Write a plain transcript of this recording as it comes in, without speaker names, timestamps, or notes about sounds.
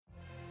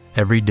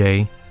Every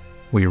day,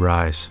 we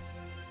rise,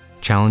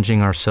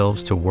 challenging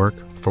ourselves to work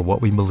for what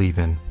we believe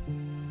in.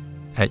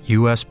 At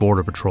U.S.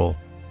 Border Patrol,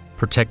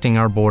 protecting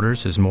our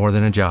borders is more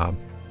than a job.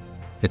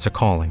 It's a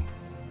calling.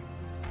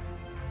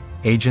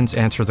 Agents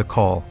answer the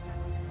call,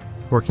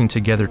 working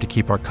together to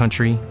keep our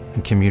country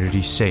and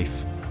communities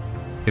safe.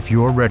 If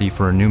you're ready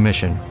for a new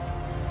mission,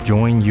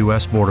 join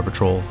U.S. Border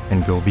Patrol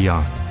and go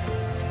beyond.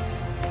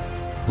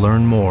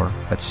 Learn more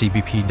at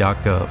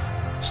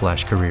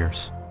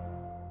cbp.gov/careers.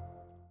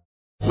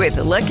 With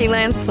the Lucky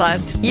Land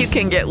Slots, you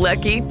can get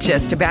lucky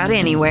just about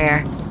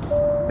anywhere.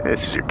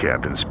 This is your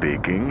captain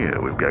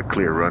speaking. We've got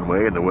clear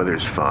runway and the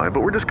weather's fine,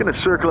 but we're just going to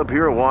circle up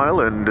here a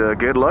while and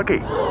get lucky.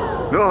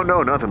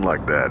 No, nothing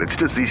like that. It's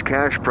just these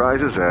cash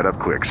prizes add up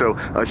quick. So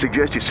I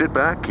suggest you sit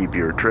back, keep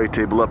your tray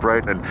table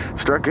upright, and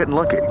start getting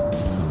lucky.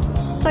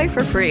 Play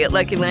for free at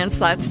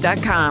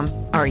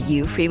LuckyLandSlots.com. Are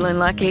you feeling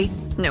lucky?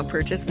 No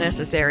purchase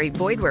necessary.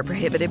 Void where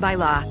prohibited by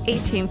law.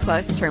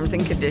 18+ terms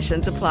and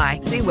conditions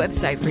apply. See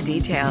website for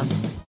details.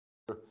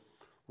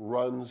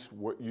 Runs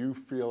what you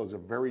feel is a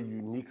very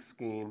unique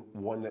scheme,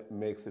 one that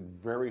makes it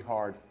very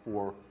hard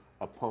for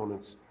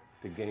opponents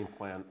to game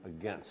plan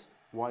against.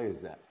 Why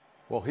is that?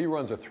 Well, he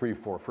runs a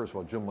 3-4. First of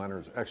all, Jim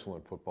Leonard's an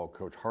excellent football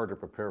coach, hard to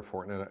prepare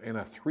for. And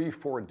a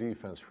 3-4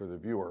 defense for the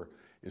viewer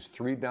is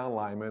 3 down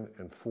linemen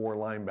and 4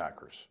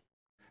 linebackers,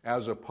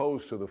 as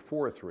opposed to the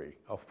 4-3.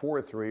 A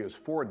 4-3 is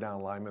 4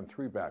 down linemen,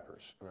 3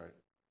 backers. Right.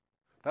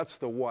 That's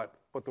the what,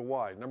 but the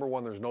why. Number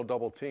one, there's no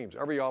double teams.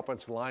 Every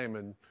offensive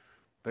lineman,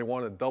 they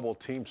want to double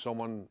team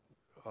someone,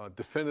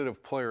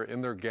 definitive player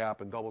in their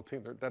gap and double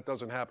team. That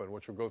doesn't happen,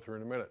 which we'll go through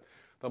in a minute.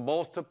 The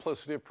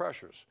multiplicity of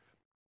pressures.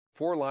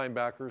 4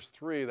 linebackers,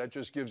 3, that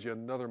just gives you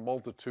another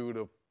multitude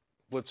of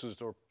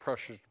blitzes or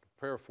pressures to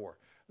prepare for.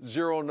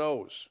 0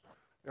 nose.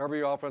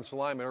 Every offensive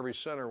lineman, every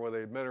center, whether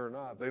they admit it or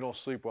not, they don't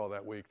sleep well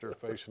that week. They're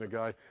facing a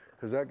guy,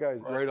 because that guy's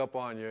right up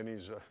on you, and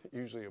he's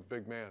usually a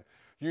big man.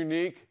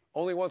 Unique,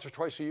 only once or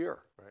twice a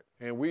year. Right.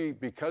 And we,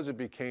 because it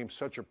became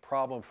such a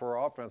problem for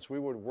our offense, we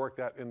would work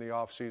that in the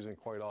offseason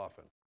quite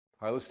often.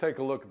 All right, let's take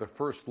a look. The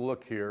first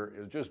look here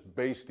is just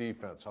base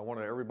defense. I want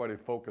everybody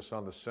to focus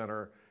on the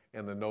center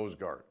and the nose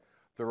guard.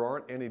 There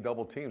aren't any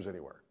double teams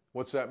anywhere.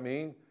 What's that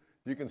mean?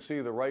 You can see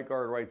the right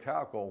guard, right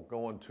tackle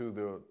going to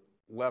the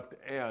left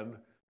end.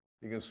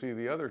 You can see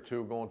the other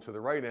 2 going to the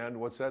right end.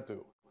 What's that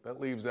do? That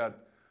leaves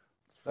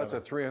that's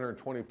a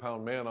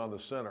 320-pound man on the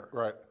center.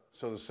 Right.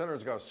 So the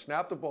center's got to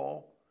snap the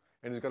ball,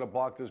 and he's got to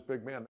block this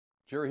big man.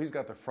 Jerry, he's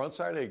got the front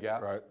side A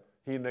gap. Right.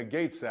 He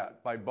negates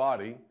that by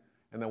body,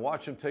 and then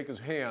watch him take his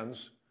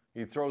hands.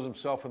 He throws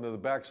himself into the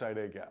backside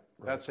A gap.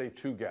 Right. That's a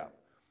 2 gap.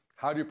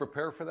 How do you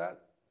prepare for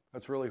that?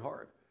 That's really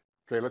hard.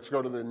 Okay, let's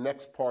go to the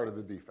next part of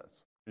the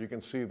defense. You can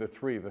see the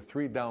 3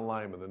 down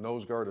linemen, the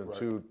nose guard and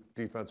 2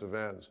 defensive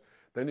ends.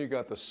 Then you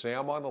got the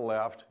Sam on the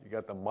left. You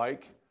got the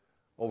Mike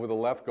over the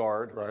left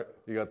guard. Right.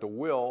 You got the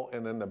Will,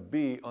 and then the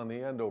B on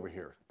the end over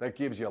here. That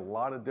gives you a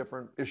lot of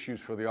different issues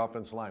for the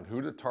offensive line,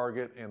 who to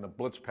target and the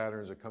blitz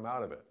patterns that come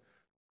out of it.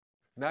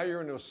 Now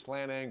you're into a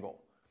slant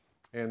angle.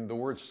 And the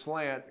word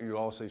slant, you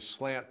also say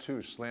slant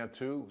to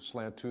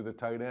the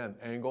tight end.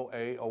 Angle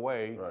A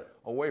away, right.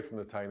 Away from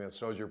the tight end.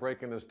 So as you're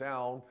breaking this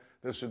down,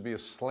 this would be a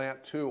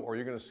slant to, or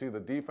you're going to see the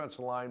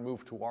defensive line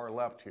move to our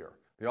left here.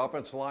 The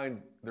offensive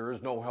line, there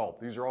is no help.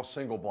 These are all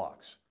single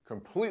blocks.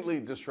 Completely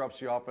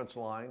disrupts the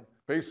offensive line.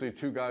 Basically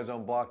 2 guys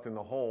unblocked in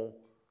the hole,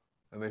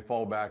 and they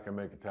fall back and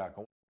make a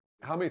tackle.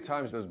 How many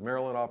times does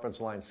Maryland offensive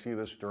line see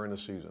this during the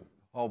season?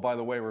 Oh, by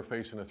the way, we're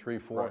facing a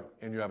 3-4, right.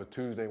 And you have a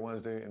Tuesday,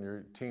 Wednesday, and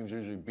your team's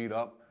usually beat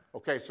up.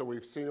 Okay, so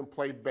we've seen them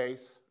play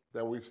base,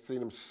 then we've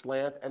seen them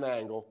slant and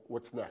angle.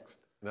 What's next?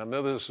 Now,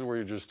 this is where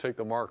you just take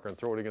the marker and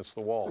throw it against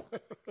the wall.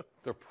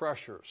 The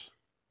pressures,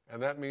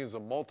 and that means the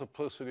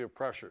multiplicity of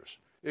pressures.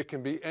 It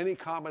can be any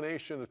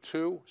combination of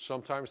 2,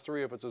 sometimes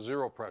 3 if it's a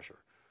 0 pressure.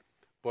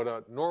 But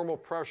a normal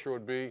pressure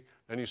would be,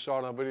 and you saw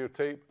it on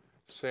videotape,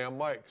 Sam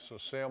Mike. So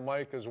Sam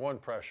Mike is 1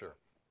 pressure.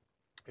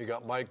 You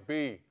got Mike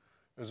B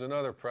is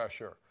another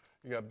pressure.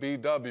 You got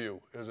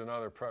BW is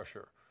another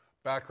pressure.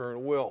 Backer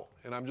and Will,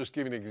 and I'm just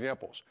giving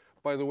examples.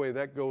 By the way,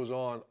 that goes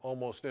on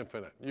almost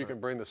infinite. You can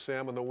bring the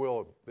Sam and the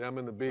Will, the M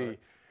and the B. Right.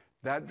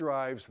 That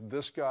drives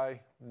this guy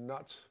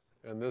nuts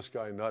and this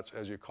guy nuts,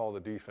 as you call the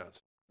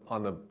defense.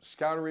 On the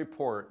scouting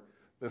report,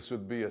 this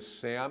would be a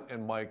Sam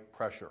and Mike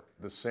pressure.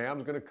 The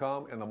Sam's going to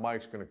come and the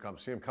Mike's going to come.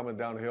 See him coming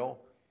downhill?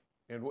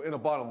 And in a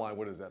bottom line,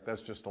 what is that?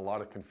 That's just a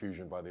lot of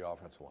confusion by the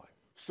offensive line.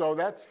 So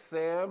that's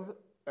Sam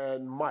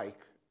and Mike.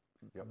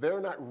 Yep.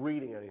 They're not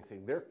reading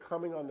anything. They're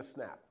coming on the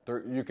snap.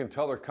 You can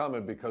tell they're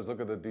coming because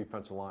look at the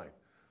defensive line.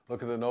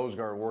 Look at the nose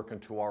guard working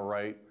to our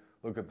right.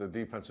 Look at the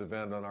defensive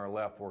end on our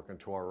left working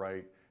to our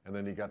right. And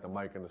then you got the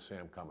Mike and the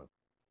Sam coming.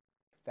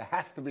 There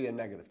has to be a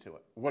negative to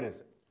it. What is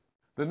it?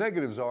 The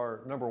negatives are,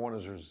 number one,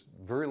 is there's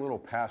very little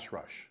pass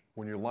rush.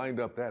 When you're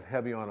lined up that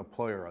heavy on a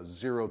player, a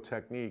 0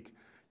 technique,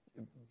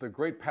 the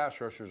great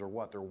pass rushers are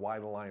what? They're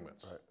wide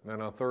alignments. Right. And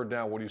then on 3rd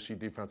down, what do you see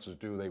defenses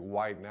do? They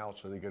widen out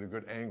so they get a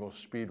good angle,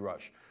 speed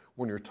rush.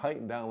 When you're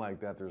tightened down like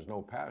that, there's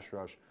no pass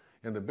rush.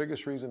 And the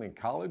biggest reason in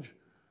college,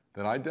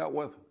 that I dealt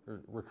with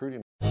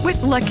recruiting.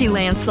 With Lucky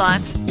Land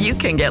Slots, you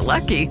can get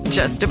lucky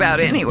just about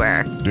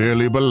anywhere.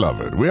 Dearly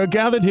beloved, we are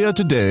gathered here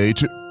today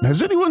to...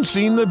 Has anyone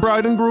seen the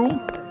bride and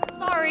groom?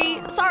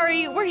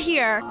 Sorry, we're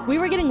here. We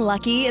were getting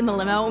lucky in the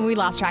limo and we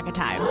lost track of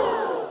time.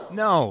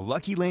 No,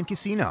 Lucky Land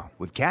Casino,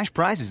 with cash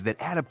prizes that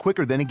add up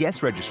quicker than a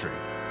guest registry.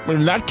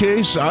 In that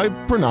case, I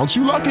pronounce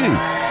you lucky.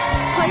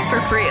 Play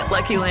for free at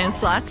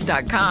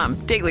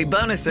LuckyLandSlots.com. Daily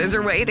bonuses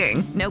are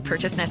waiting. No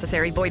purchase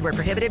necessary. Void where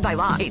prohibited by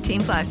law.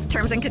 18+.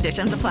 Terms and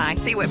conditions apply.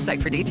 See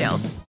website for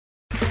details.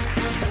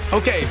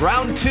 Okay,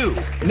 round two.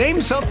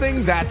 Name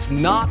something that's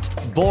not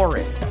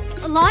boring.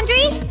 A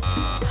laundry?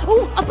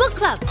 Ooh, a book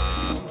club.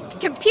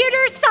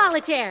 Computer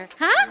solitaire,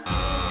 huh?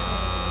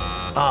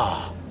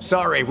 Ah, oh,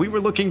 sorry. We were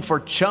looking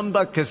for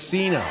Chumba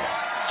Casino.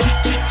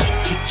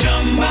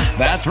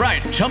 That's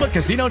right.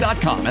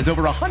 ChumbaCasino.com has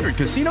over 100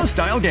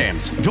 casino-style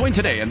games. Join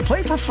today and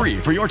play for free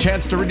for your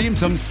chance to redeem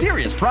some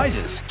serious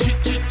prizes.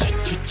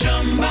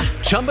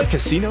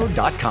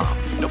 ChumbaCasino.com.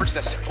 No purchase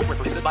necessary. Void where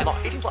prohibited by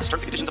law. 18+. Terms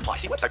and conditions apply.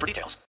 See website for details.